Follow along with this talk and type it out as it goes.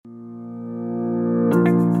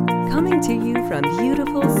Coming to you from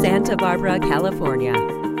beautiful Santa Barbara, California.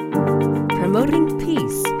 Promoting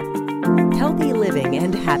peace, healthy living,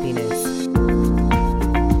 and happiness.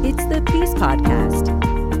 It's the Peace Podcast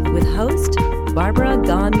with host Barbara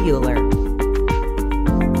Gaughan Mueller.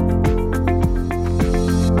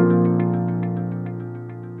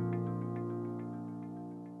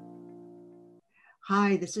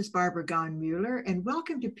 Hi, this is Barbara Gaughan Mueller, and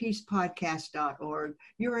welcome to peacepodcast.org.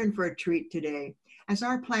 You're in for a treat today. As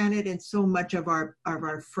our planet and so much of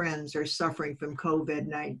our friends are suffering from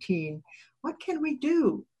COVID-19, what can we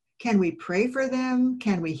do? Can we pray for them?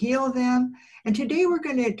 Can we heal them? And today we're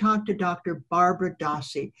going to talk to Dr. Barbara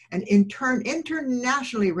Dossi, an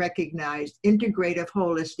internationally recognized integrative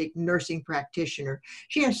holistic nursing practitioner.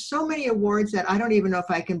 She has so many awards that I don't even know if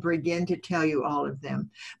I can begin to tell you all of them.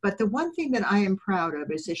 But the one thing that I am proud of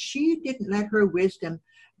is that she didn't let her wisdom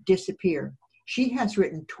disappear. She has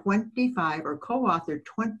written 25 or co-authored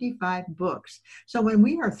 25 books. So when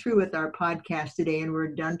we are through with our podcast today and we're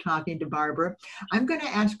done talking to Barbara, I'm going to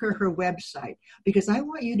ask her website, because I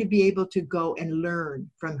want you to be able to go and learn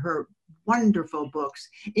from her wonderful books,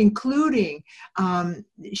 including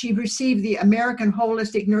she received the American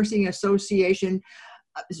Holistic Nursing Association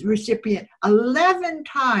recipient 11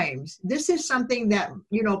 times. This is something that,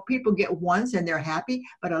 people get once and they're happy,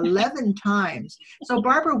 but 11 times. So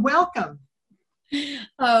Barbara, welcome.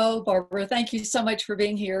 Oh, Barbara, thank you so much for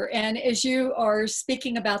being here. And as you are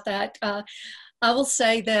speaking about that, I will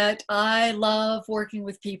say that I love working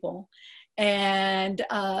with people, and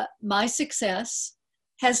my success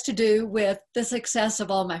has to do with the success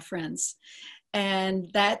of all my friends. And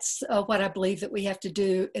that's what I believe that we have to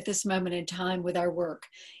do at this moment in time with our work,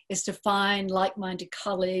 is to find like-minded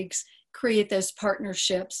colleagues, create those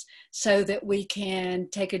partnerships so that we can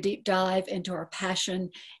take a deep dive into our passion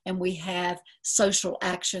and we have social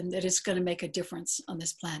action that is going to make a difference on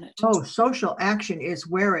this planet. Oh, social action is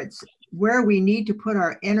where we need to put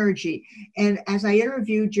our energy. And as I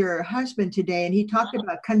interviewed your husband today, and he talked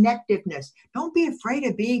about connectiveness. Don't be afraid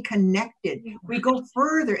of being connected. We go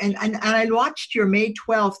further. And I watched your May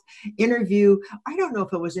 12th interview. I don't know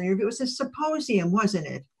if it was an interview. It was a symposium, wasn't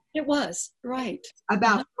it? It was, right.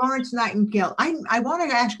 About Florence Nightingale. I want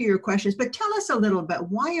to ask you your questions, but tell us a little bit.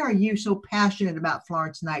 Why are you so passionate about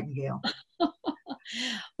Florence Nightingale?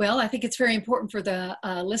 Well, I think it's very important for the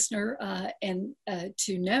listener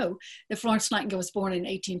to know that Florence Nightingale was born in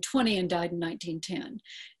 1820 and died in 1910.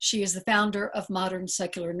 She is the founder of modern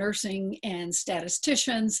secular nursing, and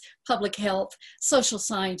statisticians, public health, social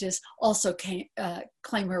scientists also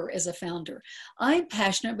claim her as a founder. I'm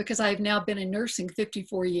passionate because I've now been in nursing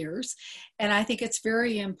 54 years, and I think it's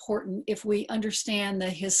very important if we understand the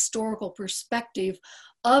historical perspective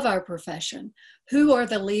of our profession. Who are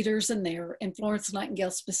the leaders in there? And Florence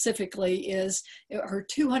Nightingale specifically is, her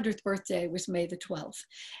 200th birthday was May the 12th.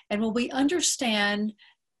 And when we understand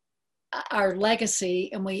our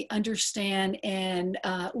legacy and we understand and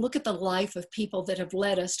look at the life of people that have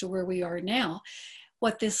led us to where we are now,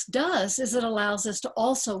 what this does is it allows us to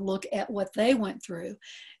also look at what they went through.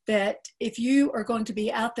 That if you are going to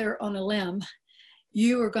be out there on a limb,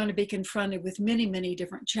 you are going to be confronted with many, many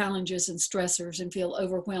different challenges and stressors and feel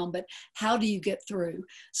overwhelmed, but how do you get through?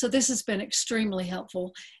 So this has been extremely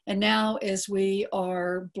helpful. And now, as we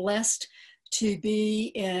are blessed to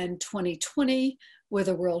be in 2020 with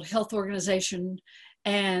the World Health Organization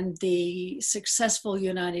and the successful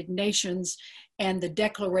United Nations and the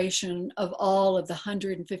declaration of all of the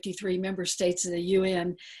 153 member states of the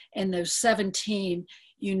UN and those 17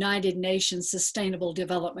 United Nations Sustainable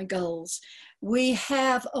Development Goals, we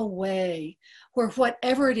have a way where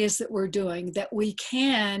whatever it is that we're doing, that we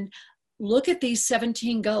can look at these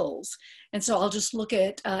 17 goals. And so I'll just look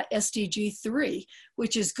at SDG 3,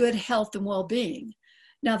 which is good health and well-being.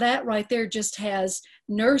 Now that right there just has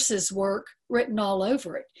nurses' work written all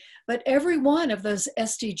over it. But every one of those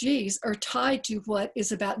SDGs are tied to what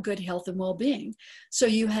is about good health and well-being. So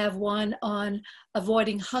you have one on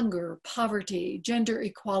avoiding hunger, poverty, gender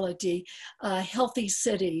equality, healthy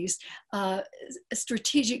cities,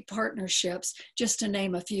 strategic partnerships, just to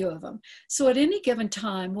name a few of them. So at any given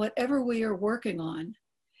time, whatever we are working on,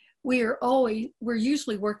 we're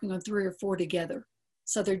usually working on 3 or 4 together.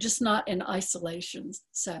 So they're just not in isolation.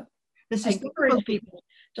 So I encourage people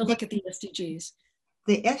to look at the SDGs.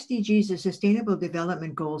 The SDGs, the Sustainable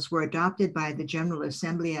Development Goals, were adopted by the General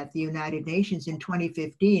Assembly at the United Nations in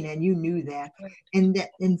 2015, and you knew that.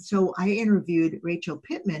 And so I interviewed Rachel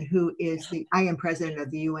Pittman, who is I am president of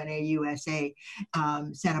the UNA USA,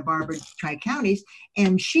 Santa Barbara Tri-Counties,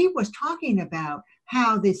 and she was talking about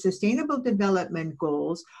how the Sustainable Development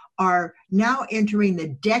Goals are now entering the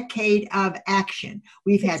decade of action.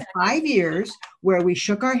 We've had 5 years where we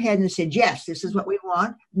shook our head and said, yes, this is what we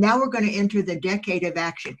want. Now we're going to enter the decade of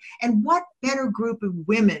action. And what better group of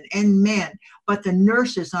women and men but the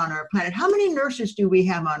nurses on our planet? How many nurses do we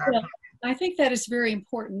have on our planet? I think that is very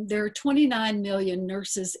important. There are 29 million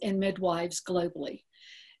nurses and midwives globally.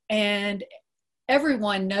 And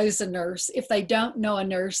everyone knows a nurse. If they don't know a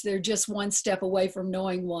nurse, they're just one step away from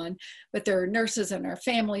knowing one. But there are nurses in our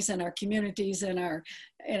families, in our communities, in our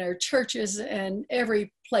churches, and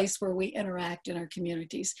every place where we interact in our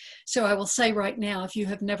communities. So I will say right now, if you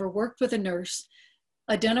have never worked with a nurse,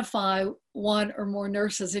 identify one or more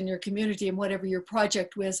nurses in your community and whatever your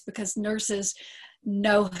project was, because nurses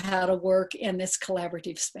know how to work in this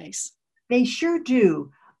collaborative space. They sure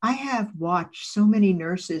do. I have watched so many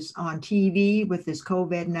nurses on TV with this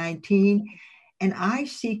COVID-19, and I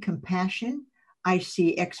see compassion, I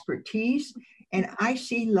see expertise, and I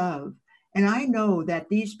see love. And I know that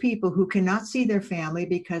these people who cannot see their family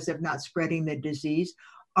because of not spreading the disease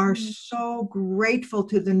are so grateful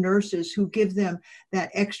to the nurses who give them that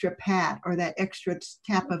extra pat or that extra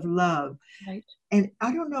tap of love. Right. And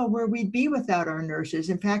I don't know where we'd be without our nurses.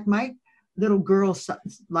 In fact, my little girl's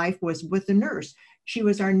life was with a nurse. She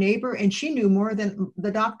was our neighbor, and she knew more than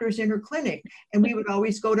the doctors in her clinic. And we would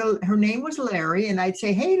always go to, her name was Larry, and I'd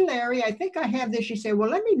say, hey, Larry, I think I have this. She'd say, well,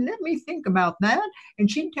 let me think about that. And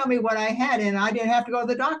she'd tell me what I had, and I didn't have to go to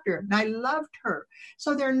the doctor. And I loved her.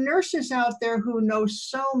 So there are nurses out there who know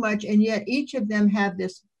so much, and yet each of them have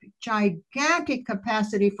this gigantic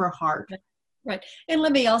capacity for heart. Right. And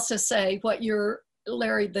let me also say what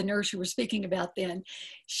Larry, the nurse you were speaking about then,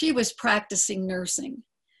 she was practicing nursing.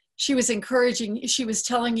 She was encouraging, she was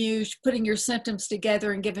telling you, putting your symptoms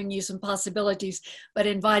together and giving you some possibilities, but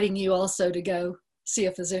inviting you also to go see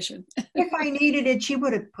a physician. If I needed it, she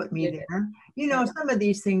would have put me there. You know, some of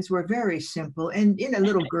these things were very simple, and in a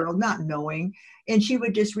little girl, not knowing, and she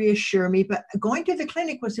would just reassure me, but going to the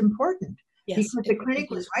clinic was important. Yes, because the clinic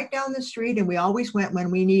was right down the street, and we always went when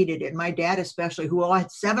we needed it. My dad especially, who all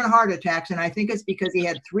had 7 heart attacks, and I think it's because he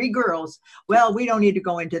had 3 girls. Well, we don't need to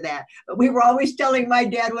go into that. But we were always telling my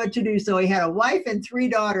dad what to do. So he had a wife and 3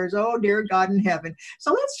 daughters. Oh, dear God in heaven.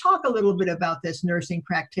 So let's talk a little bit about this nursing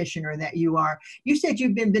practitioner that you are. You said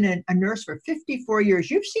you've been a nurse for 54 years.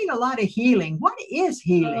 You've seen a lot of healing. What is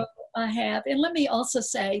healing? I have. And let me also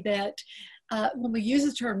say that when we use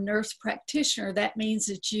the term nurse practitioner, that means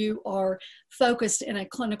that you are focused in a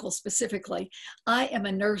clinical specifically. I am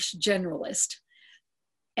a nurse generalist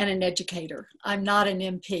and an educator. I'm not an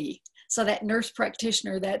NP. So that nurse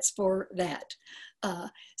practitioner, that's for that.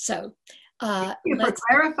 Thank you for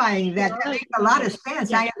clarifying that. That makes a lot of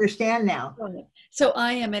sense. Yeah. I understand now. So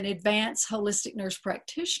I am an advanced holistic nurse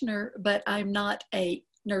practitioner, but I'm not a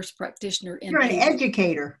nurse practitioner. You're an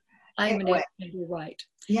educator. I'm an educator, right.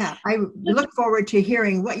 Yeah, I look forward to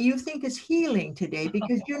hearing what you think is healing today,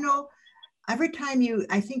 because, you know, every time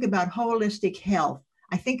I think about holistic health,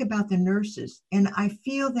 I think about the nurses, and I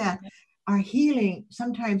feel that our healing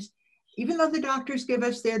sometimes, even though the doctors give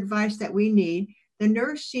us the advice that we need, the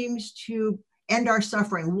nurse seems to end our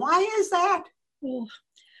suffering. Why is that?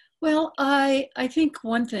 Well, I think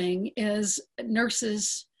one thing is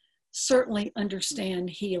nurses certainly understand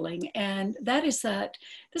healing, and that is that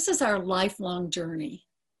this is our lifelong journey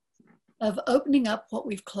of opening up what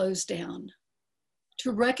we've closed down,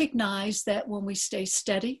 to recognize that when we stay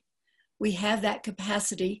steady, we have that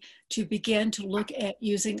capacity to begin to look at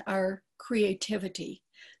using our creativity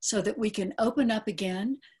so that we can open up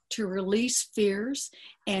again, to release fears,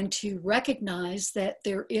 and to recognize that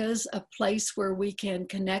there is a place where we can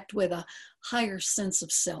connect with a higher sense of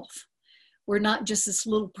self. We're not just this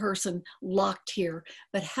little person locked here,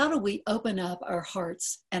 but how do we open up our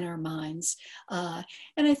hearts and our minds? And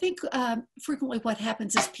I think frequently what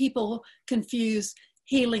happens is people confuse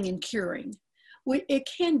healing and curing. It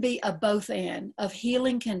can be a both and, of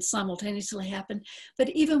healing can simultaneously happen, but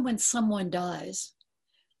even when someone dies,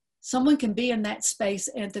 someone can be in that space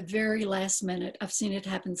at the very last minute. I've seen it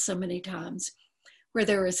happen so many times, where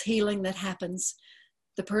there is healing that happens.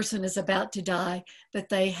 The person is about to die, but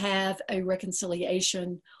they have a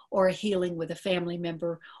reconciliation or a healing with a family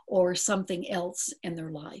member or something else in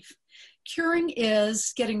their life. Curing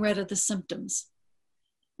is getting rid of the symptoms,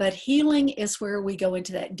 but healing is where we go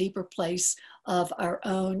into that deeper place of our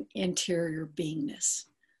own interior beingness.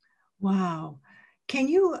 Wow. Can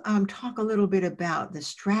you talk a little bit about the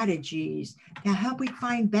strategies that help we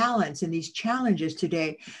find balance in these challenges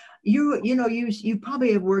today? You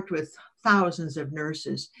probably have worked with thousands of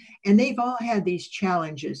nurses, and they've all had these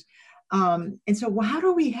challenges. And so how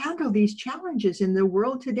do we handle these challenges in the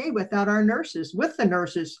world today without our nurses, with the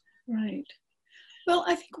nurses? Right. Well,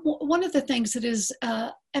 I think one of the things that is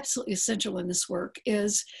absolutely essential in this work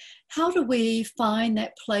is how do we find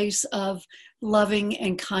that place of loving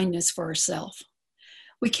and kindness for ourselves?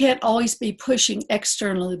 We can't always be pushing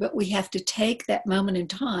externally, but we have to take that moment in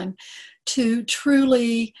time to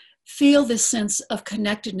truly feel this sense of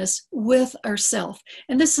connectedness with ourselves.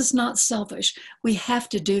 And this is not selfish. We have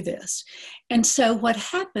to do this. And so what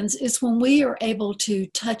happens is when we are able to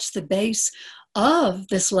touch the base of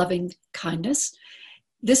this loving kindness,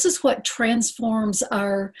 this is what transforms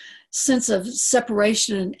our sense of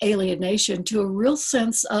separation and alienation to a real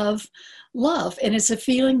sense of love. And it's a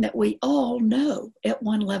feeling that we all know at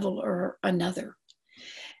one level or another.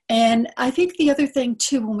 And I think the other thing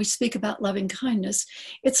too, when we speak about loving kindness,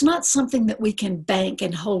 it's not something that we can bank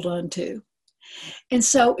and hold on to. And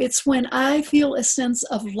so it's when I feel a sense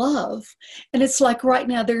of love, and it's like right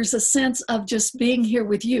now, there's a sense of just being here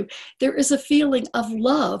with you. There is a feeling of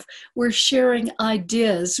love. We're sharing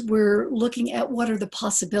ideas. We're looking at what are the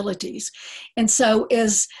possibilities. And so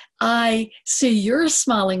as I see your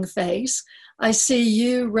smiling face, I see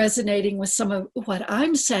you resonating with some of what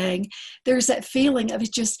I'm saying. There's that feeling of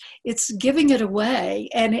it's giving it away.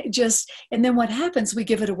 And and then what happens, we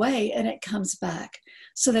give it away and it comes back.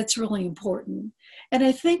 So that's really important. And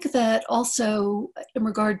I think that also in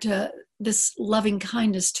regard to this loving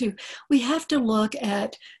kindness too, we have to look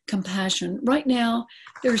at compassion. Right now,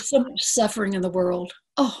 there's so much suffering in the world.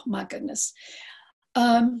 Oh my goodness.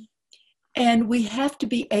 And we have to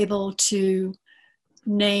be able to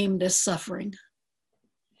name this suffering.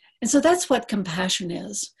 And so that's what compassion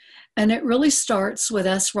is. And it really starts with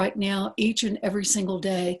us right now, each and every single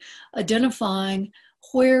day, identifying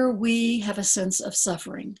where we have a sense of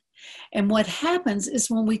suffering. And what happens is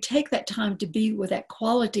when we take that time to be with that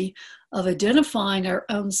quality of identifying our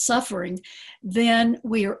own suffering, then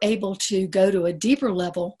we are able to go to a deeper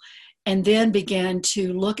level and then begin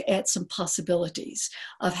to look at some possibilities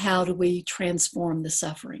of how do we transform the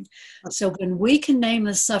suffering. So when we can name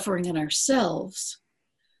the suffering in ourselves,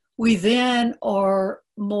 we then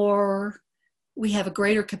we have a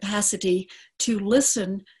greater capacity to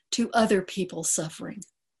listen to other people's suffering.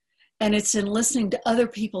 And it's in listening to other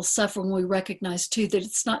people's suffering we recognize too that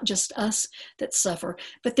it's not just us that suffer,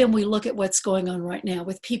 but then we look at what's going on right now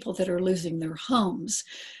with people that are losing their homes.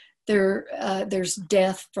 There's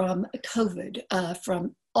death from COVID,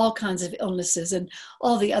 from all kinds of illnesses and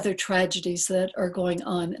all the other tragedies that are going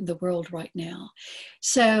on in the world right now.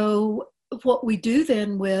 So what we do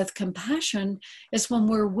then with compassion is when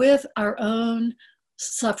we're with our own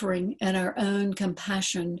suffering and our own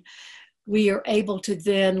compassion, we are able to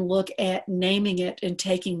then look at naming it and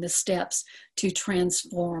taking the steps to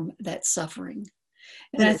transform that suffering.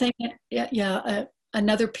 And I think,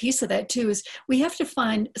 another piece of that too is we have to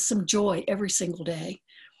find some joy every single day.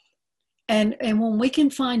 And when we can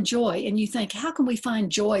find joy, and you think, how can we find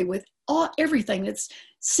joy with everything that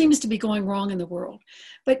seems to be going wrong in the world?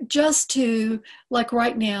 But just to, like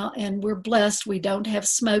right now, and we're blessed, we don't have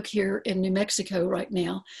smoke here in New Mexico right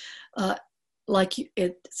now, like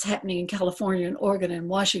it's happening in California and Oregon and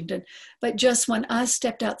Washington. But just when I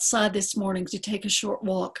stepped outside this morning to take a short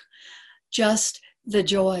walk, just the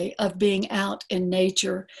joy of being out in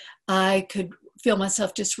nature, I could feel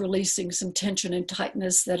myself just releasing some tension and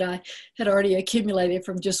tightness that I had already accumulated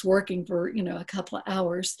from just working for, a couple of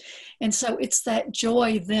hours. And so it's that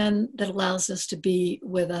joy then that allows us to be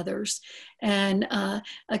with others. And a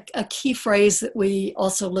key phrase that we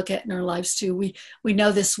also look at in our lives too, we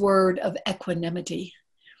know this word of equanimity.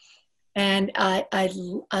 And I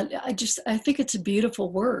think it's a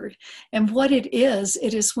beautiful word. And what it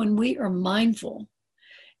is when we are mindful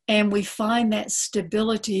and we find that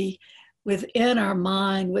stability within our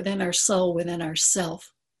mind, within our soul, within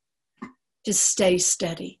ourself, to stay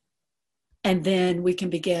steady. And then we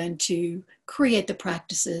can begin to create the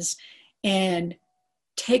practices and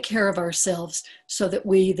take care of ourselves so that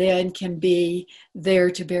we then can be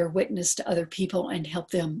there to bear witness to other people and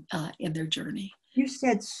help them in their journey. You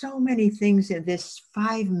said so many things in this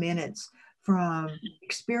 5 minutes, from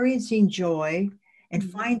experiencing joy and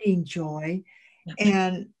finding joy.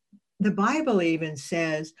 And the Bible even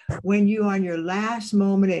says, when you are on your last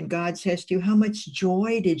moment and God says to you, how much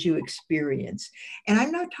joy did you experience? And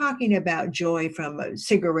I'm not talking about joy from a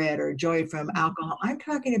cigarette or joy from alcohol. I'm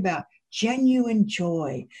talking about genuine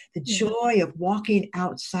joy, the joy of walking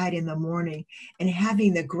outside in the morning and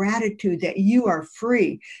having the gratitude that you are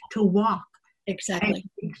free to walk Exactly.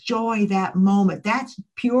 Enjoy that moment. That's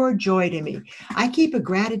pure joy to me. I keep a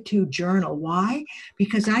gratitude journal. Why?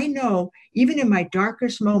 Because I know even in my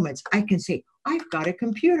darkest moments, I can say, I've got a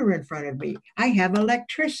computer in front of me. I have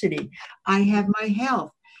electricity. I have my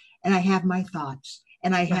health, and I have my thoughts,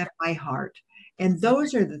 and I have my heart. And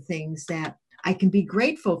those are the things that I can be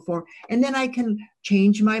grateful for. And then I can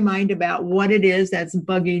change my mind about what it is that's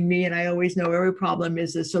bugging me. And I always know every problem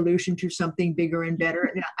is a solution to something bigger and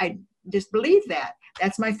better. And I just believe that.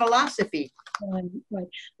 That's my philosophy.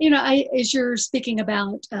 Right. As you're speaking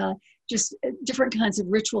about just different kinds of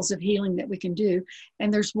rituals of healing that we can do,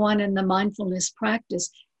 and there's one in the mindfulness practice,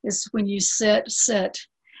 is when you sit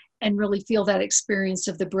and really feel that experience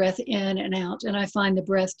of the breath in and out. And I find the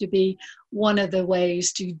breath to be one of the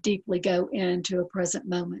ways to deeply go into a present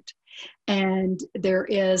moment. And there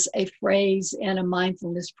is a phrase in a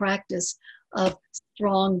mindfulness practice of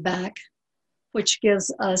strong back, which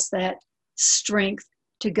gives us that strength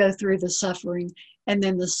to go through the suffering, and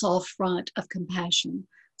then the soft front of compassion.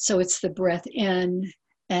 So it's the breath in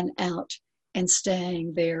and out and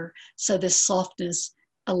staying there. So this softness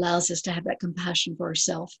allows us to have that compassion for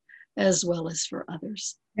ourselves as well as for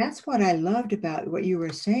others. That's what I loved about what you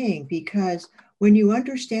were saying, because when you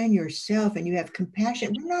understand yourself and you have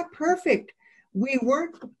compassion, we're not perfect. We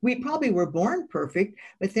probably were born perfect,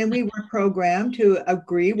 but then we were programmed to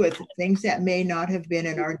agree with things that may not have been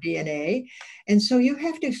in our DNA. And so you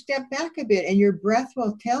have to step back a bit, and your breath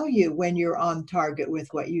will tell you when you're on target with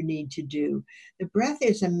what you need to do. The breath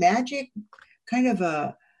is a magic kind of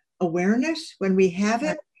a awareness when we have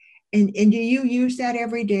it. And do you use that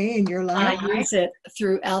every day in your life? I use it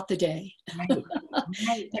throughout the day. Right.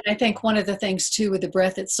 And I think one of the things too with the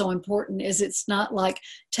breath that's so important is it's not like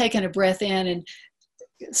taking a breath in and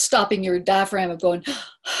stopping your diaphragm of going,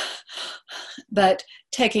 but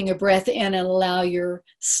taking a breath in and allow your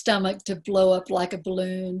stomach to blow up like a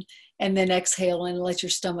balloon, and then exhale and let your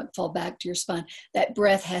stomach fall back to your spine. That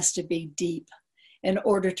breath has to be deep in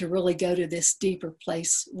order to really go to this deeper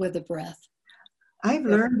place with the breath. I've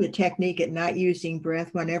learned the technique at not using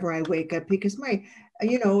breath whenever I wake up, because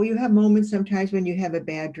you have moments sometimes when you have a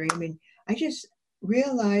bad dream, and I just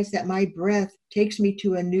realize that my breath takes me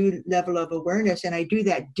to a new level of awareness. And I do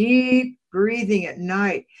that deep breathing at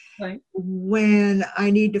night, right, when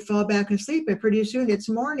I need to fall back asleep, and pretty soon it's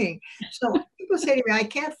morning. So people say to me, I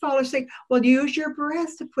can't fall asleep. Well, use your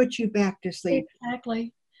breath to put you back to sleep.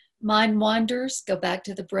 Exactly. Mind wanders, go back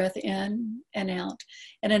to the breath in and out.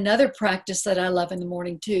 And another practice that I love in the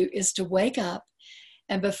morning too is to wake up,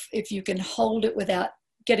 and if you can hold it without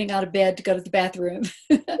getting out of bed to go to the bathroom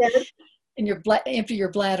and empty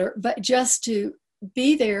your bladder, but just to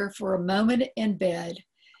be there for a moment in bed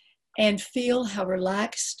and feel how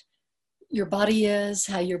relaxed your body is,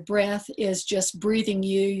 how your breath is just breathing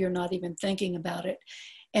you, you're not even thinking about it,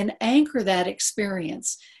 and anchor that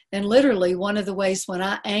experience. And literally, one of the ways when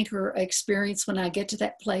I anchor experience, when I get to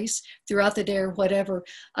that place throughout the day or whatever,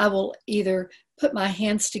 I will either put my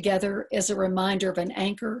hands together as a reminder of an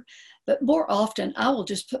anchor, but more often I will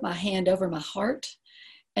just put my hand over my heart,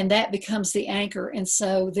 and that becomes the anchor. And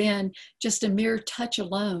so then just a mere touch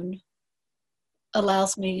alone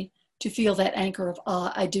allows me to feel that anchor of,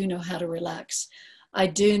 I do know how to relax. I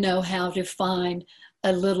do know how to find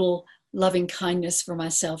a little loving kindness for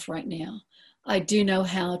myself right now. I do know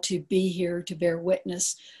how to be here to bear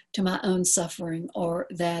witness to my own suffering or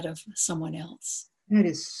that of someone else. That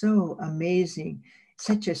is so amazing.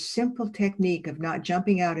 Such a simple technique of not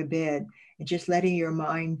jumping out of bed and just letting your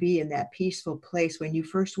mind be in that peaceful place when you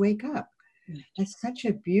first wake up. That's such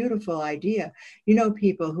a beautiful idea.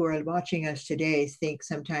 People who are watching us today think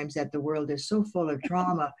sometimes that the world is so full of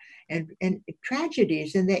trauma and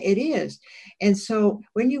tragedies, and that it is. And so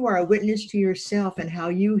when you are a witness to yourself and how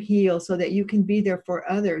you heal so that you can be there for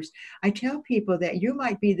others, I tell people that you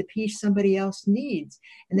might be the peace somebody else needs.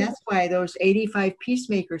 And that's why those 85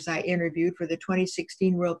 peacemakers I interviewed for the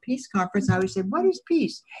 2016 World Peace Conference, I always said, what is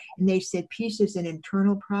peace? And they said, peace is an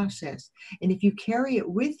internal process. And if you carry it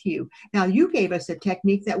with you, now you gave us a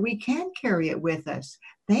technique that we can carry it with us.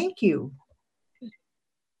 Thank you.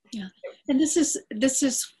 Yeah. And this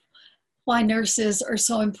is why nurses are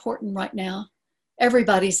so important right now.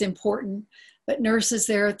 Everybody's important, but nurses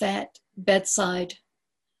there at that bedside,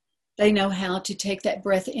 they know how to take that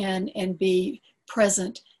breath in and be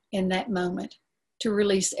present in that moment, to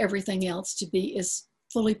release everything else, to be as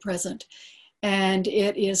fully present. And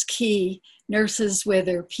it is key. Nurses with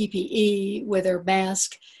their PPE, with their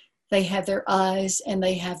mask, they have their eyes and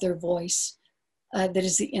they have their voice. That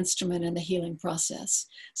is the instrument in the healing process.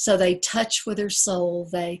 So they touch with their soul,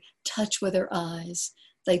 they touch with their eyes,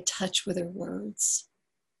 they touch with their words.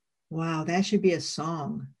 Wow, that should be a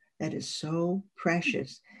song. That is so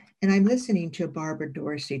precious. And I'm listening to Barbara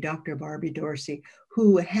Dorsey, Dr. Barbie Dorsey,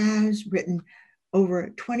 who has written over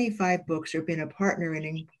 25 books or been a partner in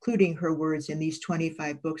including her words in these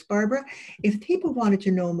 25 books. Barbara, if people wanted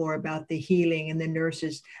to know more about the healing and the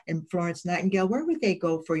nurses and Florence Nightingale, where would they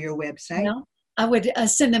go for your website? Well, I would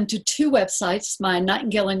send them to two websites. My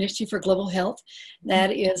Nightingale Initiative for Global Health,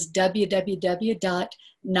 that is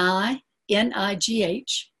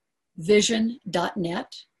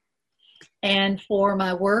www.vision.net. And for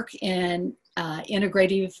my work in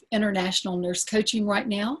integrative international nurse coaching right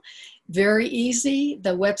now, very easy.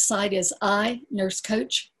 The website is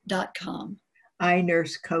inursecoach.com.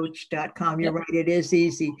 inursecoach.com. You're right, it is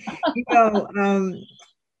easy. You know,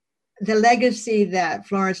 the legacy that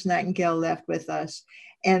Florence Nightingale left with us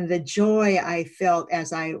and the joy I felt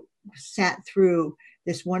as I sat through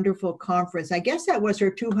this wonderful conference. I guess that was her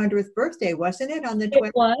 200th birthday, wasn't it, on the 12th?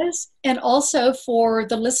 It was. And also for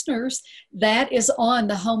the listeners, that is on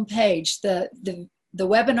the homepage. The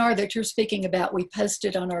webinar that you're speaking about, we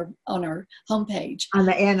posted on our homepage. On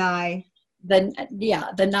the NI. The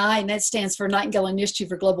NI, and that stands for Nightingale Initiative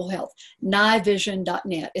for Global Health,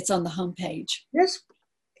 nivision.net. It's on the homepage. This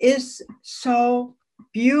is so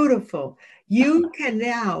beautiful. You can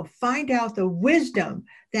now find out the wisdom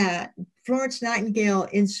that Florence Nightingale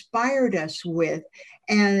inspired us with,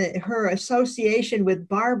 and her association with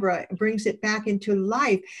Barbara brings it back into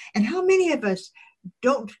life. And how many of us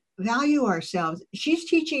don't value ourselves? She's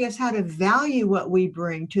teaching us how to value what we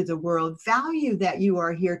bring to the world, value that you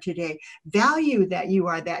are here today, value that you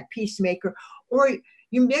are that peacemaker, or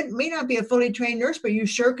you may not be a fully trained nurse, but you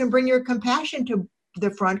sure can bring your compassion to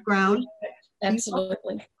the front ground.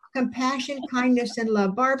 Absolutely. Compassion, kindness, and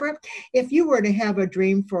love. Barbara, if you were to have a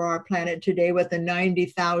dream for our planet today with the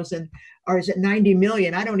 90,000, or is it 90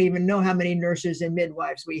 million? I don't even know how many nurses and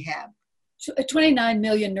midwives we have. 29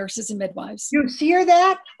 million nurses and midwives. You hear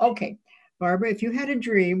that? Okay. Barbara, if you had a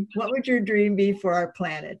dream, what would your dream be for our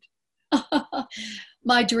planet?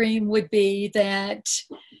 My dream would be that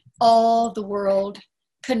all the world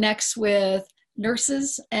connects with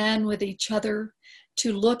nurses and with each other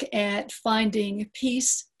to look at finding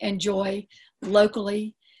peace and joy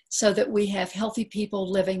locally so that we have healthy people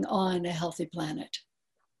living on a healthy planet.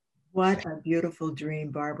 What a beautiful dream,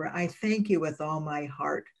 Barbara. I thank you with all my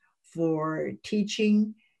heart for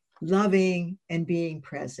teaching, loving, and being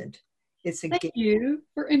present. It's a gift. Thank you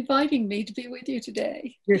for inviting me to be with you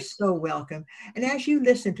today. You're so welcome. And as you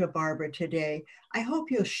listen to Barbara today, I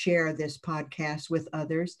hope you'll share this podcast with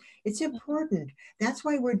others. It's important. That's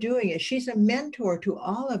why we're doing it. She's a mentor to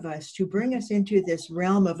all of us to bring us into this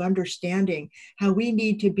realm of understanding how we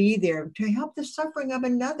need to be there to help the suffering of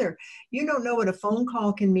another. You don't know what a phone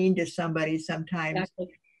call can mean to somebody sometimes.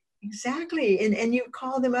 Exactly. And you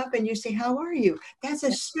call them up and you say, how are you? That's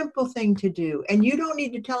a simple thing to do. And you don't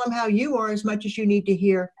need to tell them how you are as much as you need to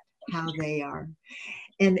hear how they are.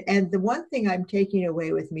 And the one thing I'm taking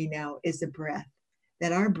away with me now is the breath,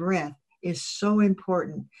 that our breath is so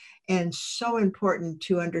important and so important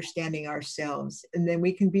to understanding ourselves. And then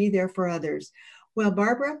we can be there for others. Well,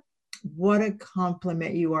 Barbara, what a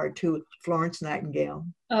compliment you are to Florence Nightingale.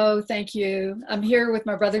 Oh, thank you. I'm here with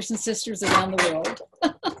my brothers and sisters around the world.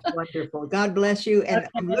 Wonderful. God bless you. And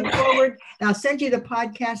I look forward. And I'll send you the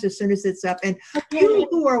podcast as soon as it's up. And you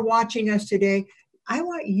who are watching us today, I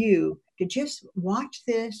want you to just watch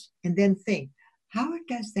this and then think, how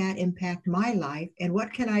does that impact my life? And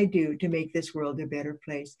what can I do to make this world a better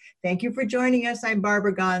place? Thank you for joining us. I'm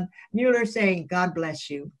Barbara Gaughan Mueller saying, God bless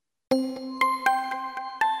you.